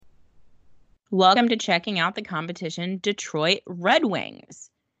Welcome to checking out the competition Detroit Red Wings.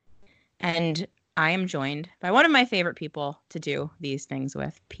 And I am joined by one of my favorite people to do these things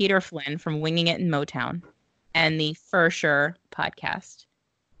with, Peter Flynn from Winging It in Motown and the For Sure podcast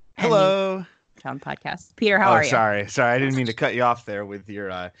and the Hello. Motown podcast. Peter, how Oh, are you? sorry. Sorry, I didn't mean to cut you off there with your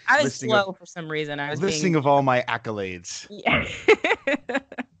I was listing of slow for some reason. I was listing being. of all my accolades. Yeah.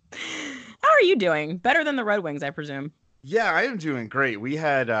 How are you doing? Better than the Red Wings, I presume. Yeah, I am doing great. We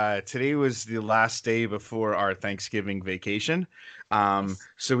had today was the last day before our Thanksgiving vacation. Nice.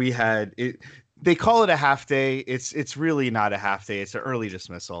 So we had it. They call it a half day. It's really not a half day. It's an early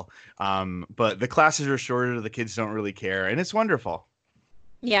dismissal. But the classes are shorter. The kids don't really care, and it's wonderful.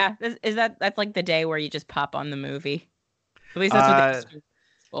 Yeah, that's like the day where you just pop on the movie? At least that's what they Uh, used to do.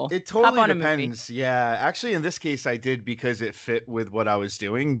 Well, it pop totally on a movie. depends. Yeah, actually, in this case, I did because it fit with what I was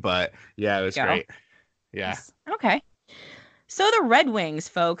doing. But yeah, it was Go. great. Yeah. Nice. Okay. So the Red Wings,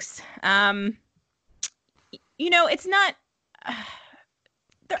 folks. It's not.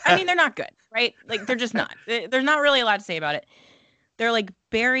 I mean, they're not good, right? Like they're just not. There's not really a lot to say about it. They're like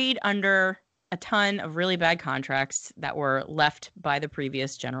buried under a ton of really bad contracts that were left by the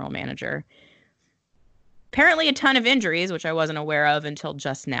previous general manager. Apparently, a ton of injuries, which I wasn't aware of until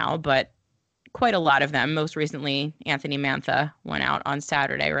just now, but quite a lot of them. Most recently, Anthony Mantha went out on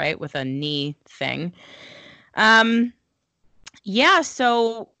Saturday, right, with a knee thing. Yeah,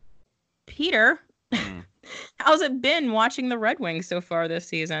 so Peter, Mm. how's it been watching the Red Wings so far this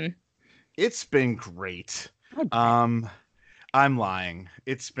season? It's been great. I bet. Um, I'm lying.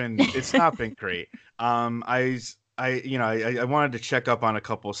 It's not been great. I wanted to check up on a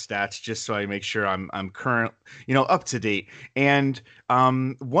couple stats just so I make sure I'm current, up to date. And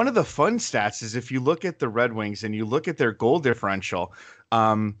one of the fun stats is if you look at the Red Wings and you look at their goal differential,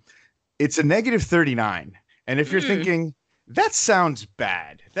 um, it's a negative 39. And if you're Mm. thinking, that sounds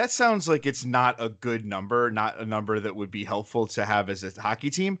bad. That sounds like it's not a good number, not a number that would be helpful to have as a hockey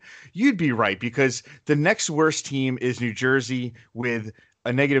team. You'd be right because the next worst team is New Jersey with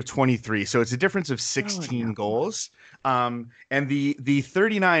a negative 23. So it's a difference of Oh 16 no. goals. And the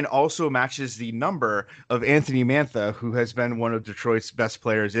 39 also matches the number of Anthony Mantha, who has been one of Detroit's best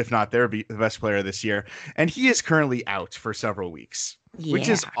players, if not the best player this year. And he is currently out for several weeks, which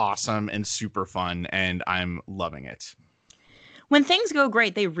Yeah. is awesome and super fun. And I'm loving it. When things go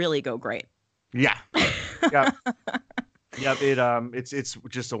great, they really go great. Yeah. Yep. Yep. It's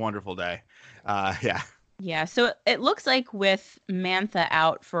just a wonderful day. Yeah. Yeah, so it looks like with Mantha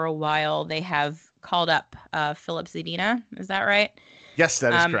out for a while, they have called up Philip Zadina. Is that right? Yes,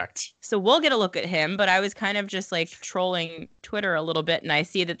 that is Um, correct. so we'll get a look at him, but I was kind of just like trolling Twitter a little bit, and I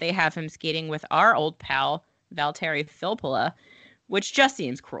see that they have him skating with our old pal Valtteri Filppula, which just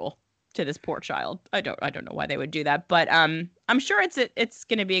seems cruel to this poor child. I don't know why they would do that, but I'm sure it's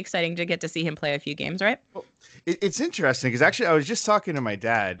going to be exciting to get to see him play a few games, right? Well, it's interesting because actually I was just talking to my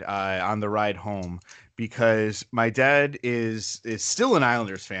dad on the ride home because my dad is still an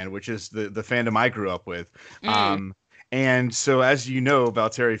Islanders fan, which is the fandom I grew up with. Mm. Um, and so, as you know,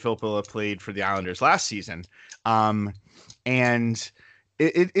 Valtteri Filppula played for the Islanders last season. And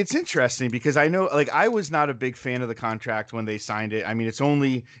it's interesting because I know, like, I was not a big fan of the contract when they signed it. I mean,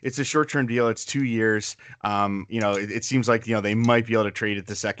 it's a short-term deal. It's 2 years. It seems like, they might be able to trade it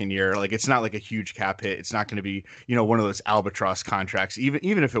the second year. Like, it's not like a huge cap hit. It's not going to be, one of those albatross contracts,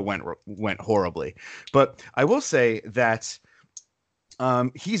 even if it went horribly. But I will say that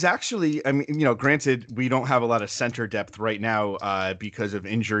he's actually, I mean, granted, we don't have a lot of center depth right now because of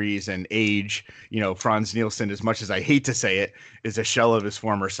injuries and age. Franz Nielsen, as much as I hate to say it, is a shell of his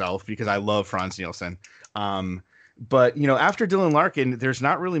former self because I love Franz Nielsen. But after Dylan Larkin, there's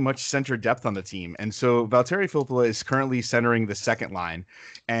not really much center depth on the team, and so Valtteri Filppula is currently centering the second line,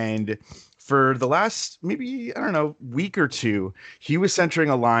 and for the last maybe, I don't know, week or two, he was centering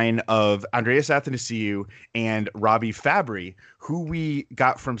a line of Andreas Athanasiou and Robbie Fabry, who we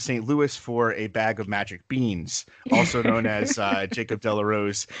got from St. Louis for a bag of magic beans, also known as Jacob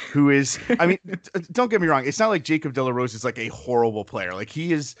Delarose, who is, I mean, don't get me wrong, it's not like Jacob Delarose is like a horrible player. Like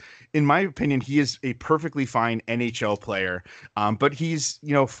he is, in my opinion, he is a perfectly fine NHL player, but he's,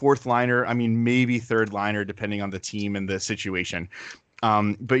 fourth liner, I mean, maybe third liner, depending on the team and the situation.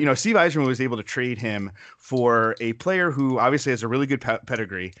 But Steve Yzerman was able to trade him for a player who obviously has a really good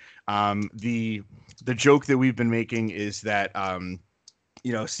pedigree. The joke that we've been making is that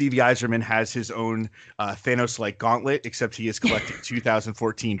Stevie Eiserman has his own Thanos-like gauntlet, except he is collecting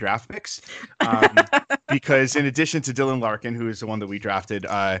 2014 draft picks. Because in addition to Dylan Larkin, who is the one that we drafted,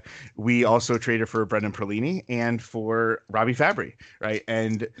 we also traded for Brendan Perlini and for Robbie Fabry, right?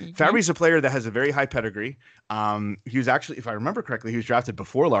 And Fabry's a player that has a very high pedigree. He was actually, if I remember correctly, he was drafted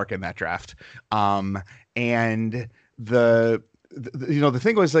before Larkin that draft. And the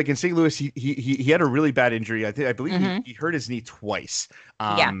thing was, like, in St. Louis, he had a really bad injury. I believe he hurt his knee twice.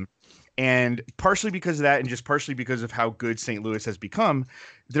 And partially because of that, and just partially because of how good St. Louis has become,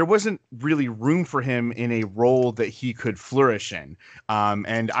 there wasn't really room for him in a role that he could flourish in.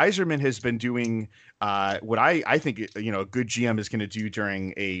 And Eiserman has been doing what I think a good GM is going to do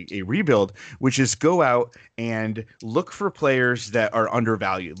during a rebuild, which is go out and look for players that are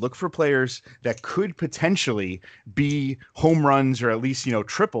undervalued. Look for players that could potentially be home runs or at least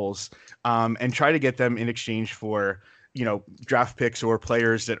triples, and try to get them in exchange for draft picks or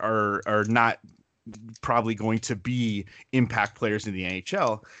players that are not probably going to be impact players in the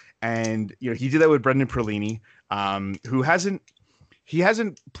NHL. And he did that with Brendan Perlini, who hasn't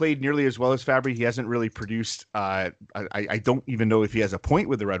played nearly as well as Fabry. He hasn't really produced. I don't even know if he has a point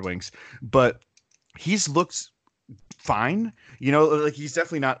with the Red Wings, but he's looked fine. Like, he's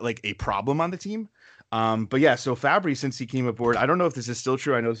definitely not like a problem on the team. But yeah, so Fabry, since he came aboard, I don't know if this is still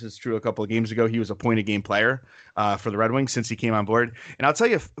true. I know this is true. A couple of games ago, he was a point a game player for the Red Wings since he came on board. And I'll tell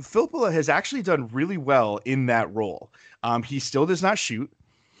you, Filppula has actually done really well in that role. He still does not shoot.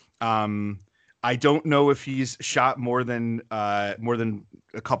 I don't know if he's shot more than a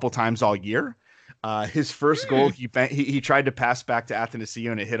couple times all year. His first goal, he tried to pass back to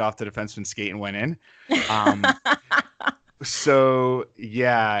Athanasiou, and it hit off the defenseman's skate and went in. So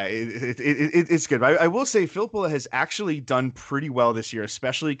yeah, it's good. I will say Filppula has actually done pretty well this year,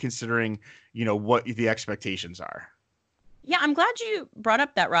 especially considering what the expectations are. Yeah, I'm glad you brought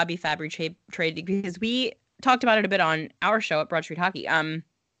up that Robbie Fabry trade, because we talked about it a bit on our show at Broad Street Hockey.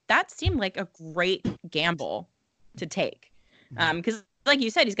 That seemed like a great gamble to take, because like you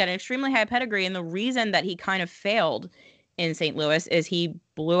said, he's got an extremely high pedigree, and the reason that he kind of failed in St. Louis is he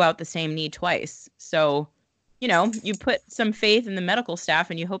blew out the same knee twice. So you put some faith in the medical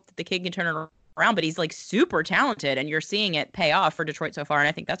staff and you hope that the kid can turn it around, but he's like super talented, and you're seeing it pay off for Detroit so far. And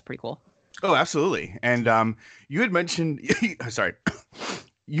I think that's pretty cool. Oh, absolutely. And you had mentioned, sorry,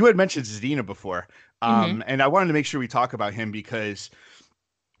 you had mentioned Zadina before. And I wanted to make sure we talk about him because,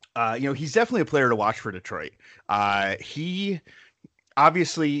 he's definitely a player to watch for Detroit. He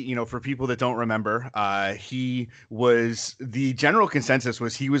obviously, for people that don't remember, the general consensus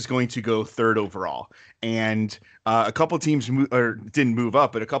was he was going to go third overall. And a couple teams didn't move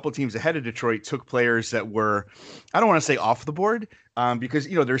up, but a couple teams ahead of Detroit took players that were, I don't want to say off the board, because,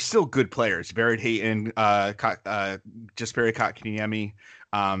 they're still good players. Barrett Hayton, Jesperi Kotkaniemi,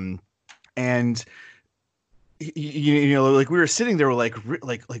 and like we were sitting there, like,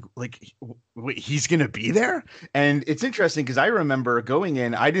 wait, he's gonna be there. And it's interesting because I remember going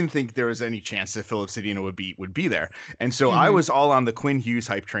in, I didn't think there was any chance that Filip Zadina would be there, and so I was all on the Quinn Hughes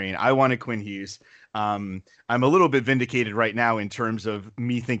hype train. I wanted Quinn Hughes. I'm a little bit vindicated right now in terms of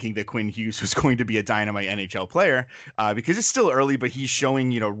me thinking that Quinn Hughes was going to be a dynamite NHL player, because it's still early, but he's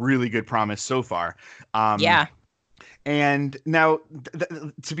showing really good promise so far. And now,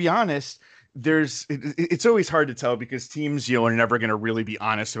 to be honest, it's always hard to tell because teams, are never going to really be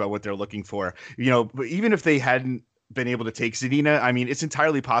honest about what they're looking for. But even if they hadn't been able to take Zadina, I mean, it's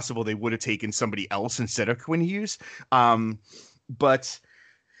entirely possible they would have taken somebody else instead of Quinn Hughes. But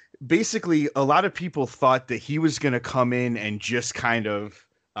basically, a lot of people thought that he was going to come in and just kind of,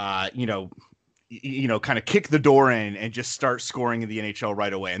 kind of kick the door in and just start scoring in the NHL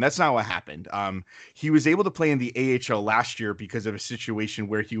right away. And that's not what happened. He was able to play in the AHL last year because of a situation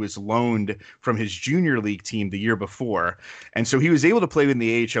where he was loaned from his junior league team the year before. And so he was able to play in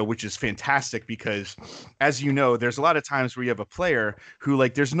the AHL, which is fantastic because, as you know, there's a lot of times where you have a player who,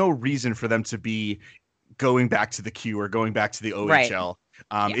 like, there's no reason for them to be going back to the Q or going back to the OHL. Right.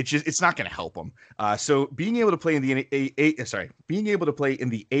 It's not going to help them. So being able to play in the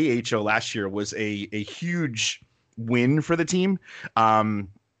AHL last year was a huge win for the team.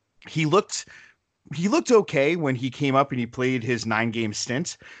 He looked okay when he came up and he played his 9-game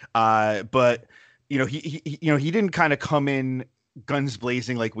stint. But he didn't kind of come in guns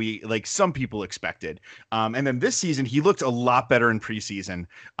blazing like some people expected. And then this season he looked a lot better in preseason.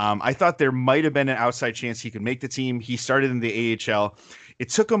 I thought there might have been an outside chance he could make the team. He started in the AHL. It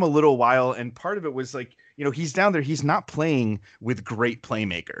took him a little while, and part of it was he's down there. He's not playing with great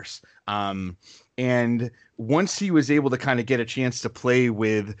playmakers. And once he was able to kind of get a chance to play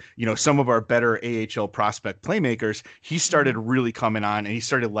with, some of our better AHL prospect playmakers, he started really coming on and he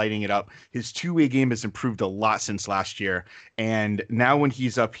started lighting it up. His two-way game has improved a lot since last year. And now when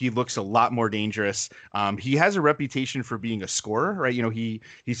he's up, he looks a lot more dangerous. He has a reputation for being a scorer, right? He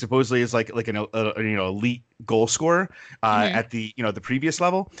supposedly is like an elite goal scorer at the the previous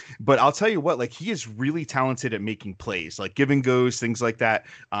level. But I'll tell you what, like he is really talented at making plays, like give and goes, things like that.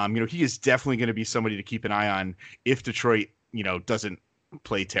 He is definitely going to be somebody to keep an eye on if Detroit, doesn't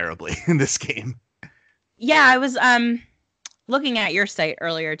play terribly in this game. Yeah, I was looking at your site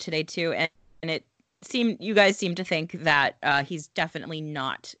earlier today too, and it seemed you guys seem to think that he's definitely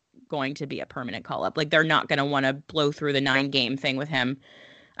not going to be a permanent call-up. Like they're not going to want to blow through the 9-game thing with him.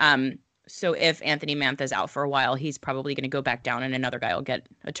 So if Anthony Mantha's out for a while, he's probably going to go back down, and another guy will get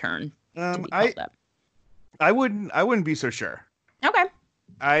a turn to be called up. I wouldn't be so sure. Okay.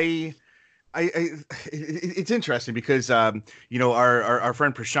 It's interesting because our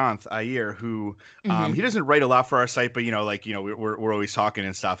friend Prashanth Iyer, who he doesn't write a lot for our site, but we're always talking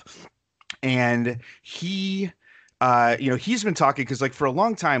and stuff, and he he's been talking because like for a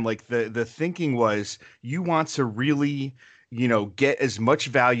long time, like the thinking was you want to really get as much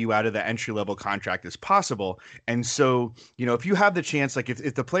value out of the entry level contract as possible. And so, if you have the chance, like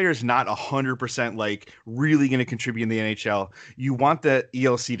if the player is not 100% like really going to contribute in the NHL, you want the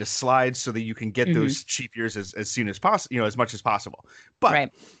ELC to slide so that you can get those cheap years as soon as possible, as much as possible.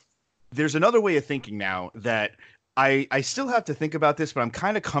 But there's another way of thinking now that I still have to think about this, but I'm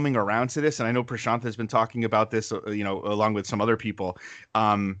kind of coming around to this. And I know Prashanth has been talking about this, along with some other people.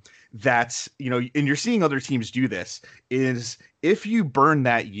 That, and you're seeing other teams do this, is if you burn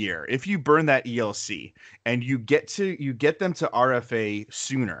that year, if you burn that ELC and you get them to RFA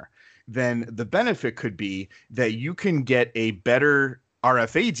sooner, then the benefit could be that you can get a better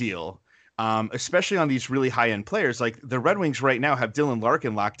RFA deal, especially on these really high-end players. Like the Red Wings right now have Dylan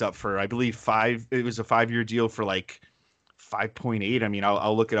Larkin locked up for, I believe, it was a 5-year deal for like 5.8. I mean,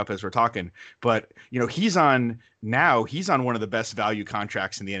 I'll look it up as we're talking, but he's on one of the best value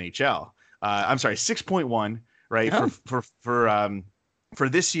contracts in the NHL. I'm sorry, 6.1, right? Oh. For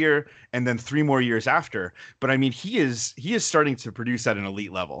this year and then 3 more years after. But I mean, he is starting to produce at an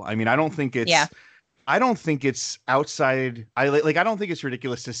elite level. I mean, I don't think it's outside. I don't think it's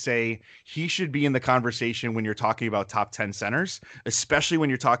ridiculous to say he should be in the conversation when you're talking about top 10 centers, especially when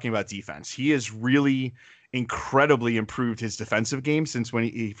you're talking about defense. He has really incredibly improved his defensive game since when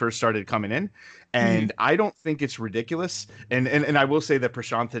he first started coming in. And I don't think it's ridiculous. And I will say that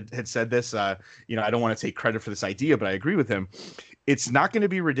Prashanth had said this, I don't want to take credit for this idea, but I agree with him. It's not going to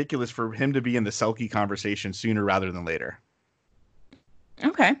be ridiculous for him to be in the Selke conversation sooner rather than later.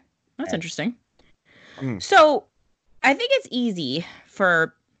 Okay. That's interesting. So I think it's easy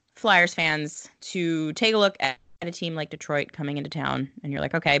for Flyers fans to take a look at a team like Detroit coming into town, and you're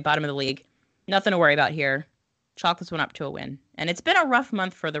like, okay, bottom of the league, nothing to worry about here. Chocolates went up to a win, and it's been a rough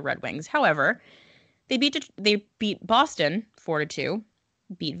month for the Red Wings. However, they beat Boston 4-2,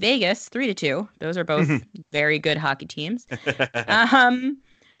 beat Vegas 3-2. Those are both very good hockey teams.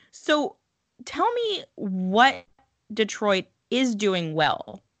 So tell me what Detroit is doing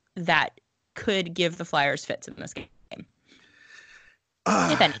well that could give the Flyers fits in this game.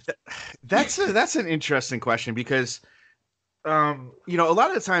 That's an interesting question because a lot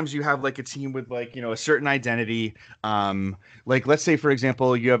of the times you have like a team with like, a certain identity. Like let's say, for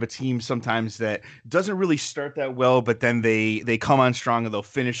example, you have a team sometimes that doesn't really start that well, but then they come on strong and they'll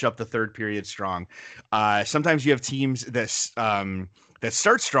finish up the third period strong. Sometimes you have teams that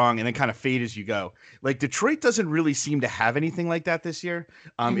start strong and then kind of fade as you go. Like Detroit doesn't really seem to have anything like that this year.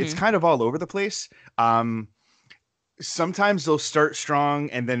 It's kind of all over the place. Sometimes they'll start strong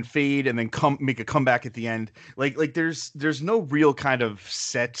and then fade and then make a comeback at the end. Like there's no real kind of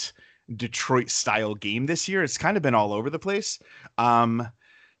set Detroit style game this year. It's kind of been all over the place.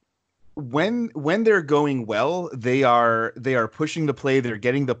 When they're going well, they are pushing the play. They're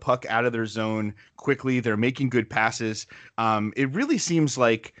getting the puck out of their zone quickly. They're making good passes. It really seems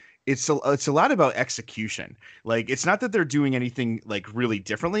like it's a lot about execution. Like it's not that they're doing anything like really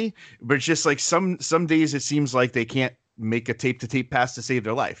differently, but it's just like some days it seems like they can't make a tape to tape pass to save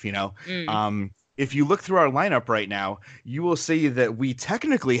their life. If you look through our lineup right now, you will see that we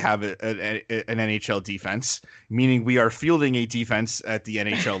technically have an NHL defense, meaning we are fielding a defense at the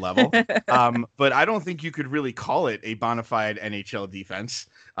NHL level. But I don't think you could really call it a bona fide NHL defense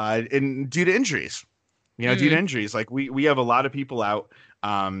due to injuries. Due to injuries, like we have a lot of people out,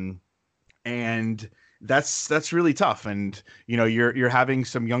 and that's really tough. And you're having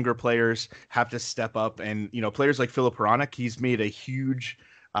some younger players have to step up, and players like Filip Hronek, he's made a huge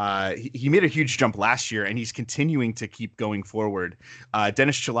he made a huge jump last year, and he's continuing to keep going forward.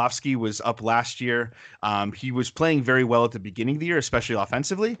 Dennis Cholofsky was up last year. He was playing very well at the beginning of the year, especially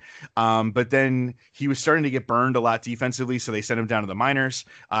offensively. But then he was starting to get burned a lot defensively, so they sent him down to the minors.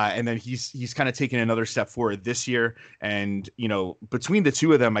 And then he's kind of taken another step forward this year. And, between the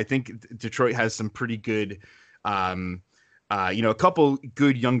two of them, I think Detroit has some pretty good a couple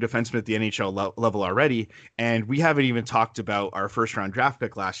good young defensemen at the NHL level already. And we haven't even talked about our first round draft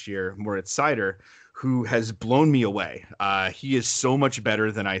pick last year, Moritz Seider, who has blown me away. He is so much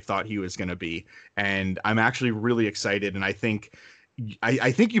better than I thought he was going to be. And I'm actually really excited. And I think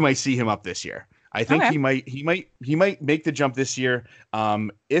you might see him up this year. I think he might make the jump this year.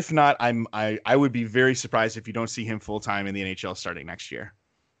 If not, I would be very surprised if you don't see him full time in the NHL starting next year.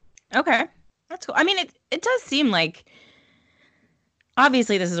 Okay. That's cool. I mean, it does seem like,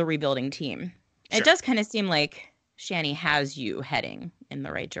 obviously, this is a rebuilding team. Sure. It does kind of seem like Shanny has you heading in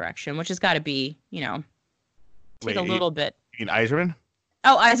the right direction, which has got to be, take a little bit. You mean Yzerman?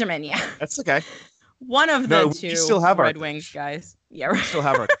 Oh, Yzerman, yeah. That's okay. One of the two still have Red Wings guys. Yeah, right. We still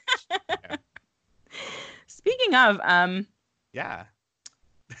have our yeah. Speaking of, yeah.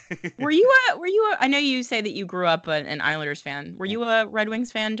 were you I know you say that you grew up an Islanders fan. Were you a Red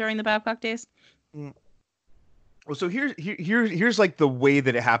Wings fan during the Babcock days? Well, so here's like the way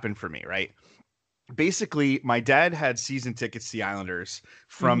that it happened for me, right? Basically, my dad had season tickets to the Islanders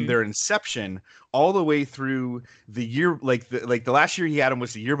from their inception all the way through the year. Like the last year he had them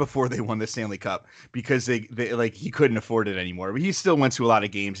was the year before they won the Stanley Cup, because they he couldn't afford it anymore. But he still went to a lot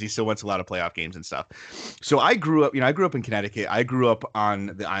of games. He still went to a lot of playoff games and stuff. So I grew up in Connecticut. I grew up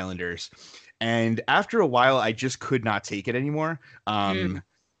on the Islanders, and after a while, I just could not take it anymore.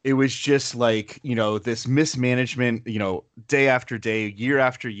 It was just like, this mismanagement, day after day, year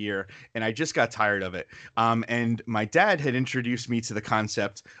after year. And I just got tired of it. And my dad had introduced me to the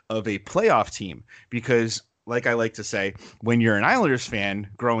concept of a playoff team, because, like I like to say, when you're an Islanders fan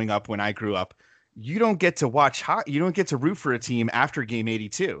growing up, when I grew up, you don't get to watch you don't get to root for a team after game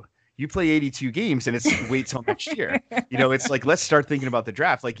 82. You play 82 games and it's wait till next year. It's like, let's start thinking about the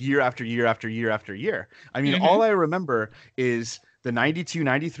draft, like year after year after year after year. I mean, all I remember is the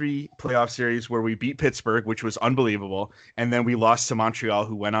 92-93 playoff series where we beat Pittsburgh, which was unbelievable. And then we lost to Montreal,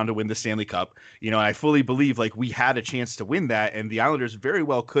 who went on to win the Stanley Cup. And I fully believe like we had a chance to win that. And the Islanders very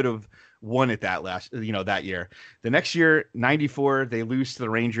well could have won it that year. The next year, 94, they lose to the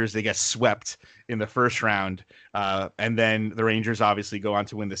Rangers. They get swept in the first round. And then the Rangers obviously go on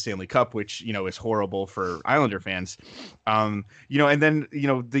to win the Stanley Cup, which, is horrible for Islander fans. And then,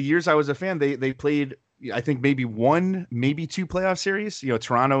 the years I was a fan, they played, I think maybe one, maybe two playoff series,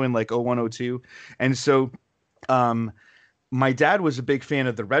 Toronto in like 01-02. And so my dad was a big fan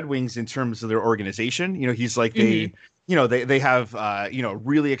of the Red Wings in terms of their organization. He's like, they have,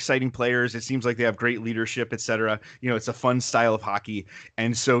 really exciting players. It seems like they have great leadership, et cetera. It's a fun style of hockey.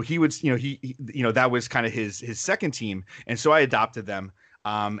 And so he would, that was kind of his second team. And so I adopted them.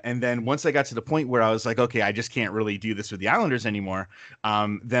 And then once I got to the point where I was like, okay, I just can't really do this with the Islanders anymore.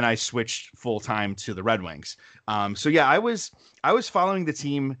 Then I switched full time to the Red Wings. So yeah, I was following the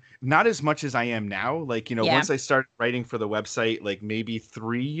team, not as much as I am now. Like, once I started writing for the website, like maybe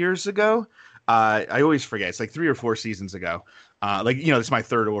 3 years ago, I always forget. It's like 3 or 4 seasons ago. It's my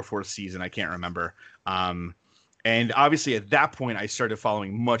third or fourth season. I can't remember. And obviously at that point I started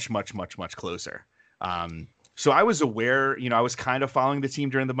following much, much, much, much closer. So I was aware, I was kind of following the team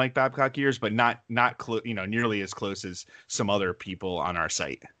during the Mike Babcock years, but not nearly as close as some other people on our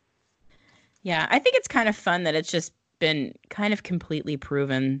site. Yeah, I think it's kind of fun that it's just been kind of completely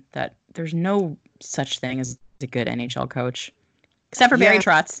proven that there's no such thing as a good NHL coach, except for Barry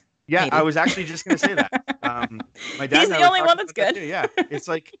Trotz. Yeah, maybe. I was actually just going to say that. My dad He's the only one that's good. Yeah, it's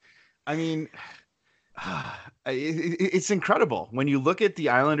like, I mean, it's incredible when you look at the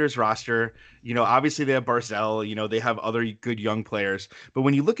Islanders roster. Obviously they have Barzal, they have other good young players, but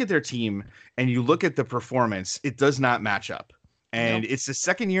when you look at their team and you look at the performance, it does not match up. And It's the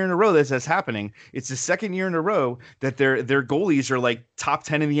second year in a row that's happening. It's the second year in a row that their goalies are like top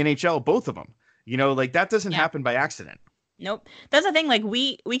 10 in the NHL, both of them. Like that doesn't happen by accident. Nope. That's the thing. Like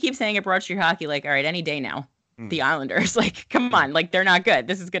we keep saying at Broad Street Hockey, like, all right, any day now. The Islanders, like, come on, like, they're not good.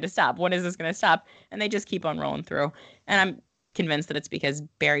 This is going to stop. When is this going to stop? And they just keep on rolling through. And I'm convinced that it's because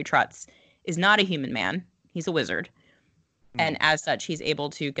Barry Trotz is not a human man. He's a wizard. And as such, he's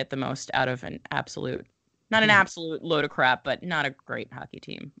able to get the most out of not an absolute load of crap, but not a great hockey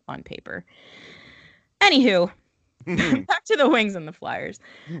team on paper. Anywho, back to the Wings and the Flyers.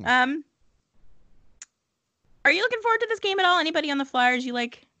 Are you looking forward to this game at all? Anybody on the Flyers you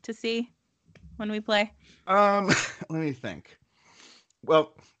like to see when we play? Let me think.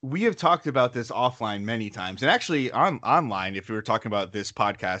 Well, we have talked about this offline many times, and actually on online. If we were talking about this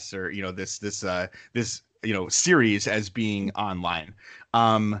podcast or this series as being online,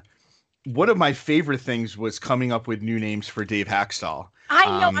 um, one of my favorite things was coming up with new names for Dave Hackstall. I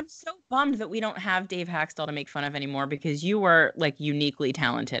know. I'm so bummed that we don't have Dave Hackstall to make fun of anymore because you were like uniquely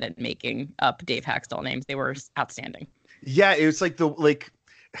talented at making up Dave Hackstall names. They were outstanding. Yeah, it was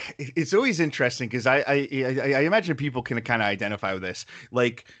it's always interesting because I imagine people can kind of identify with this.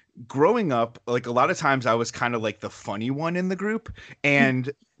 Like growing up, like a lot of times I was kind of like the funny one in the group, and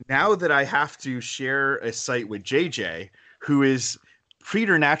now that I have to share a site with JJ, who is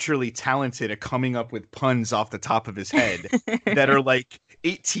preternaturally talented at coming up with puns off the top of his head that are like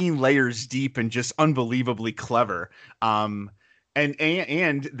 18 layers deep and just unbelievably clever. And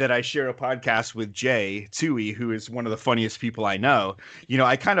that I share a podcast with Jay Tui, who is one of the funniest people I know.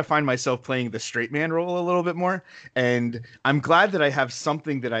 I kind of find myself playing the straight man role a little bit more, and I'm glad that I have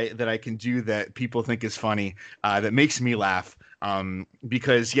something that I can do that people think is funny, that makes me laugh.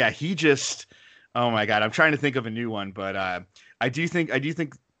 Because yeah, he just, oh my God, I'm trying to think of a new one, but I do think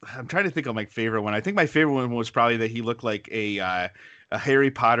I'm trying to think of my favorite one. I think my favorite one was probably that he looked like a Harry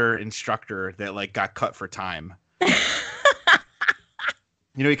Potter instructor that like got cut for time.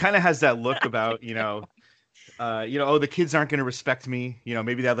 He kind of has that look about, oh, the kids aren't going to respect me.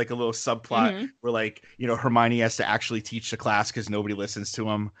 Maybe they had like a little subplot where like, Hermione has to actually teach the class because nobody listens to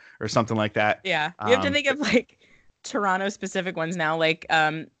him or something like that. Yeah. You have to think of like Toronto specific ones now. Like,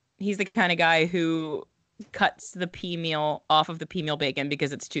 he's the kind of guy who cuts the pea meal off of the pea meal bacon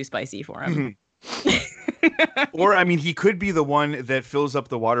because it's too spicy for him. Or, I mean, he could be the one that fills up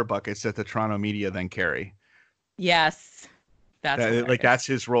the water buckets that the Toronto media then carry. Yes. That's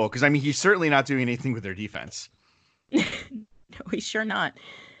his role. Because, I mean, he's certainly not doing anything with their defense. No, he's sure not.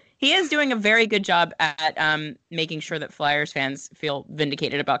 He is doing a very good job at making sure that Flyers fans feel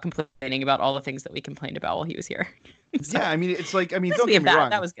vindicated about complaining about all the things that we complained about while he was here. So, yeah, I mean, it's like, I mean, don't get me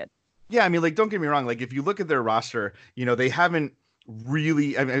wrong. That was good. Yeah, I mean, like, don't get me wrong. Like, if you look at their roster, they haven't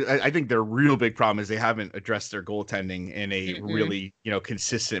really. I mean, I think their real big problem is they haven't addressed their goaltending in a really,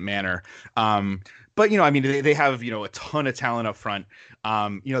 consistent manner. But I mean, they have a ton of talent up front.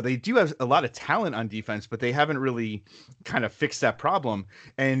 They do have a lot of talent on defense, but they haven't really kind of fixed that problem.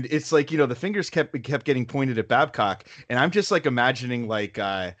 And it's like the fingers kept getting pointed at Babcock, and I'm just like imagining like.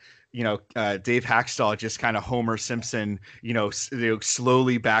 Dave Hackstall just kind of Homer Simpson,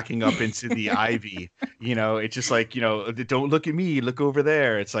 slowly backing up into the ivy. It's just like, don't look at me, look over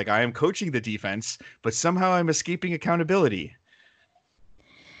there. It's like I am coaching the defense, but somehow I'm escaping accountability.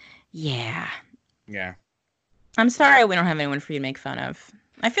 Yeah. Yeah. I'm sorry we don't have anyone for you to make fun of.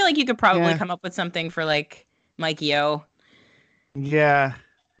 I feel like you could probably come up with something for like Mike Yeo. Yeah.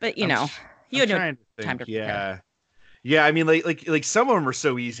 But you had no time to prepare. Yeah. Yeah, I mean, like some of them are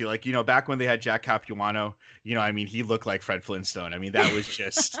so easy. Like, back when they had Jack Capuano, I mean, he looked like Fred Flintstone. I mean, that was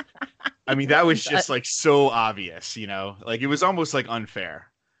just, like so obvious, like it was almost like unfair,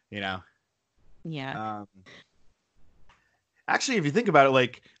 Yeah. Actually, if you think about it,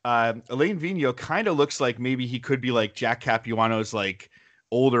 like Alain Vigneault kind of looks like maybe he could be like Jack Capuano's like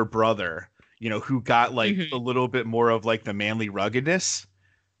older brother, who got like a little bit more of like the manly ruggedness.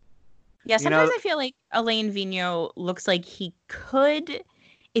 Yeah, sometimes I feel like Alain Vigneault looks like he could,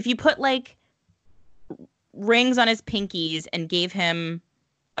 if you put like rings on his pinkies and gave him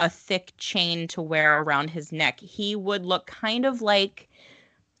a thick chain to wear around his neck, he would look kind of like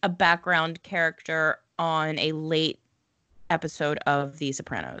a background character on a late episode of The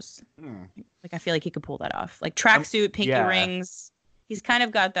Sopranos. Like I feel like he could pull that off. Like tracksuit, pinky rings. He's kind of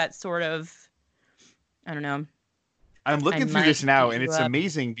got that sort of, I don't know. I'm looking through this now, and it's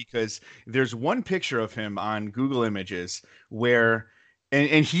amazing because there's one picture of him on Google Images where,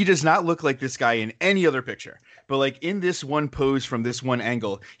 and he does not look like this guy in any other picture. But like in this one pose from this one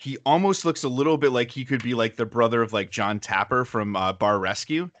angle, he almost looks a little bit like he could be like the brother of like John Tapper from Bar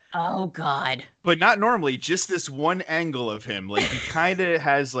Rescue. Oh, God. But not normally, just this one angle of him. Like he kind of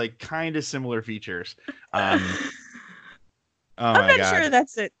has like kind of similar features. Oh I'm not sure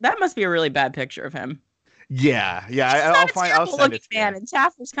that's it. That must be a really bad picture of him. Yeah. I'll send it to you. And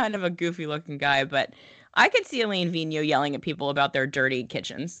Tapper's kind of a goofy looking guy, but I could see Alain Vigneault yelling at people about their dirty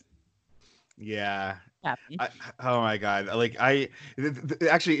kitchens. Yeah. Oh my God. Like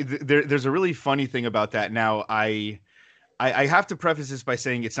actually, there's a really funny thing about that. Now I have to preface this by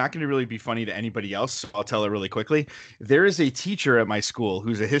saying it's not going to really be funny to anybody else. So I'll tell it really quickly. There is a teacher at my school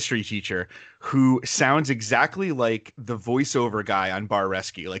who's a history teacher who sounds exactly like the voiceover guy on Bar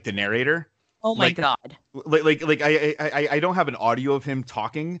Rescue, like the narrator. Oh my God. I don't have an audio of him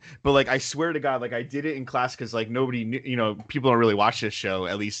talking, but like I swear to God, like I did it in class because like nobody knew, people don't really watch this show,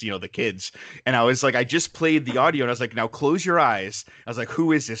 at least the kids. And I was like, I just played the audio, and I was like, now close your eyes. I was like,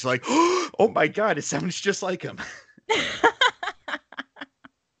 who is this? Like, oh my God, it sounds just like him.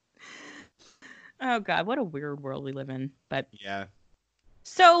 Oh God, what a weird world we live in. But Yeah,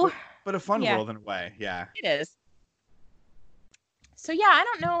 so but a fun yeah, world in a way. Yeah. it is. So yeah, I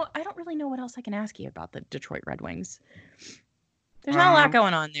don't know. I don't really know what else I can ask you about the Detroit Red Wings. There's not a lot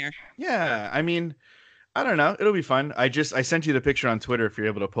going on there. Yeah, I mean, I don't know. It'll be fun. I sent you the picture on Twitter if you're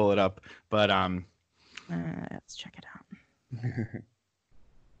able to pull it up. But let's check it out.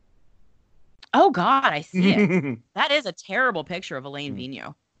 Oh God, I see it. That is a terrible picture of Alain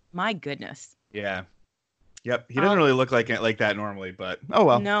Vigneault. My goodness. Yeah. Yep. He doesn't really look like that normally, but oh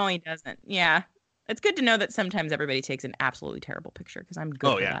well. No, he doesn't. Yeah. It's good to know that sometimes everybody takes an absolutely terrible picture because I'm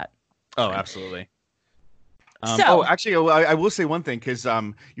good for that. Oh, absolutely. So, actually, I will say one thing because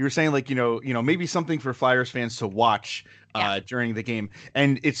you were saying like maybe something for Flyers fans to watch during the game,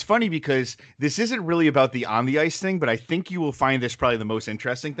 and it's funny because this isn't really about the on the ice thing, but I think you will find this probably the most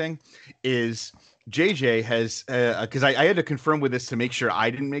interesting thing is JJ has because I had to confirm with this to make sure I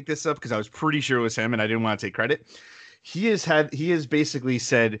didn't make this up because I was pretty sure it was him and I didn't want to take credit. He has basically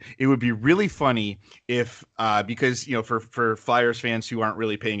said it would be really funny if because for Flyers fans who aren't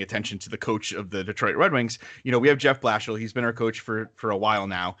really paying attention to the coach of the Detroit Red Wings, we have Jeff Blashill. He's been our coach for a while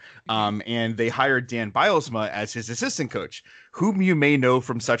now, and they hired Dan Bylsma as his assistant coach, whom you may know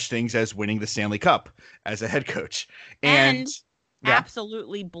from such things as winning the Stanley Cup as a head coach and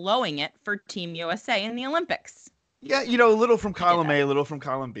absolutely blowing it for Team USA in the Olympics. Yeah, a little from column A, a little from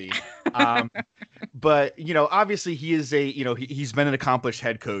column B. But, obviously he is he's been an accomplished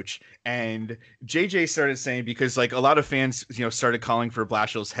head coach. And JJ started saying, because like a lot of fans, started calling for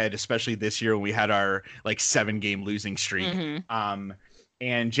Blashill's head, especially this year when we had our like 7-game losing streak. Mm-hmm.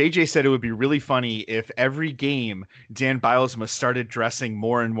 And JJ said it would be really funny if every game Dan Bylsma started dressing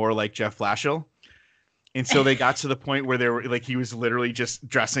more and more like Jeff Blashill. And so they got to the point where they were like, he was literally just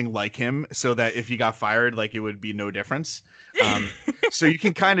dressing like him so that if he got fired, like it would be no difference. So you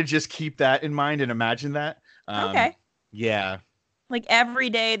can kind of just keep that in mind and imagine that. Okay. Yeah. Like every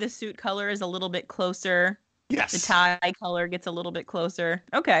day the suit color is a little bit closer. Yes. The tie color gets a little bit closer.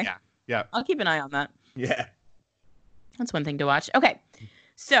 Okay. Yeah. Yeah. I'll keep an eye on that. Yeah. That's one thing to watch. Okay.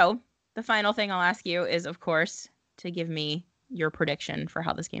 So the final thing I'll ask you is, of course, to give me your prediction for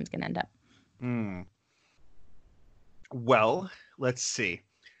how this game's going to end up. Well, let's see.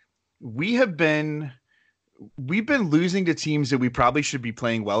 We've been losing to teams that we probably should be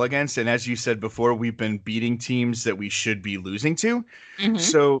playing well against, and as you said before, we've been beating teams that we should be losing to. Mm-hmm.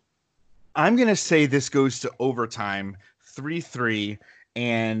 So I'm going to say this goes to overtime, 3-3,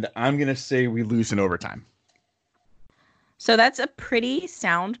 and I'm going to say we lose in overtime. So that's a pretty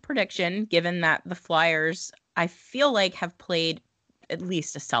sound prediction, given that the Flyers, I feel like, have played at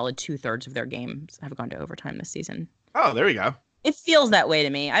least a solid 2/3 of their games have gone to overtime this season. Oh, there you go. It feels that way to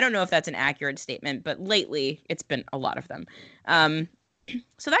me. I don't know if that's an accurate statement, but lately it's been a lot of them.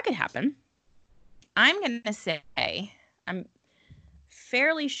 So that could happen. I'm going to say, I'm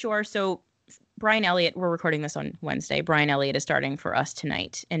fairly sure. So Brian Elliott, we're recording this on Wednesday. Brian Elliott is starting for us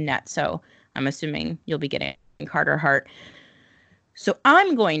tonight in net. So I'm assuming you'll be getting Carter Hart. So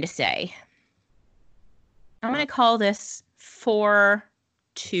I'm going to say, I'm going to call this 4-2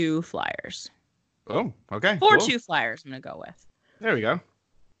 Flyers. Oh, okay. 4-2 Flyers, I'm going to go with. There we go.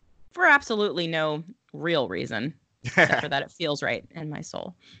 For absolutely no real reason, except for that it feels right in my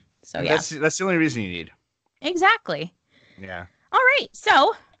soul. So, yeah. That's the only reason you need. Exactly. Yeah. All right.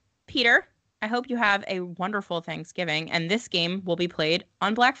 So, Peter, I hope you have a wonderful Thanksgiving. And this game will be played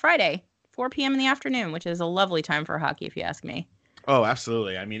on Black Friday, 4 p.m. in the afternoon, which is a lovely time for hockey, if you ask me. Oh,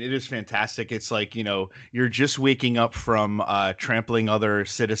 absolutely. I mean, it is fantastic. It's like, you're just waking up from trampling other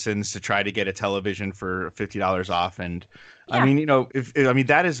citizens to try to get a television for $50 off. And yeah. I mean,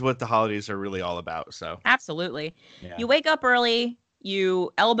 that is what the holidays are really all about. So absolutely. Yeah. You wake up early,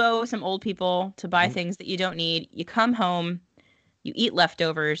 you elbow some old people to buy things that you don't need. You come home, you eat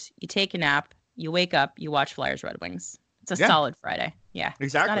leftovers, you take a nap, you wake up, you watch Flyers Red Wings. It's a solid Friday. Yeah.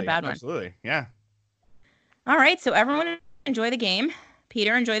 Exactly. It's not a bad one. Absolutely. Yeah. All right. So everyone enjoy the game.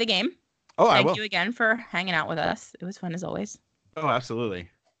 Peter, enjoy the game. Oh, I will. Thank you again for hanging out with us. It was fun as always. Oh, absolutely.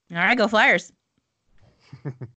 All right, go Flyers.